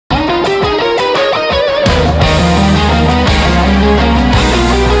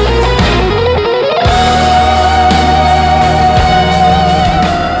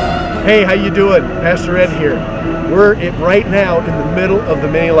Hey, how you doing? Pastor Ed here. We're right now in the middle of the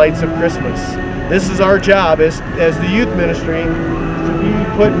many lights of Christmas. This is our job as the youth ministry to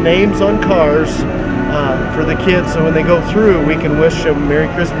be putting names on cars for the kids, so when they go through, we can wish them Merry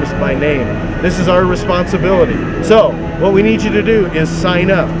Christmas by name. This is our responsibility. So what we need you to do is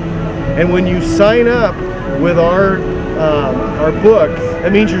sign up. And when you sign up with our book,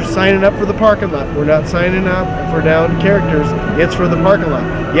 that means you're signing up for the parking lot. We're not signing up for down characters. It's for the parking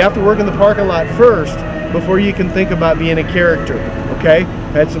lot. You have to work in the parking lot first before you can think about being a character, okay?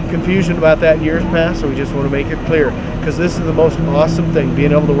 Had some confusion about that in years past, so we just want to make it clear, because this is the most awesome thing,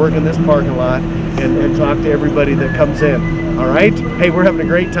 being able to work in this parking lot and talk to everybody that comes in, all right? Hey, we're having a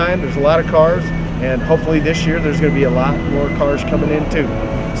great time. There's a lot of cars, and hopefully this year there's going to be a lot more cars coming in too.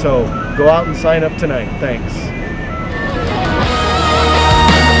 So go out and sign up tonight. Thanks.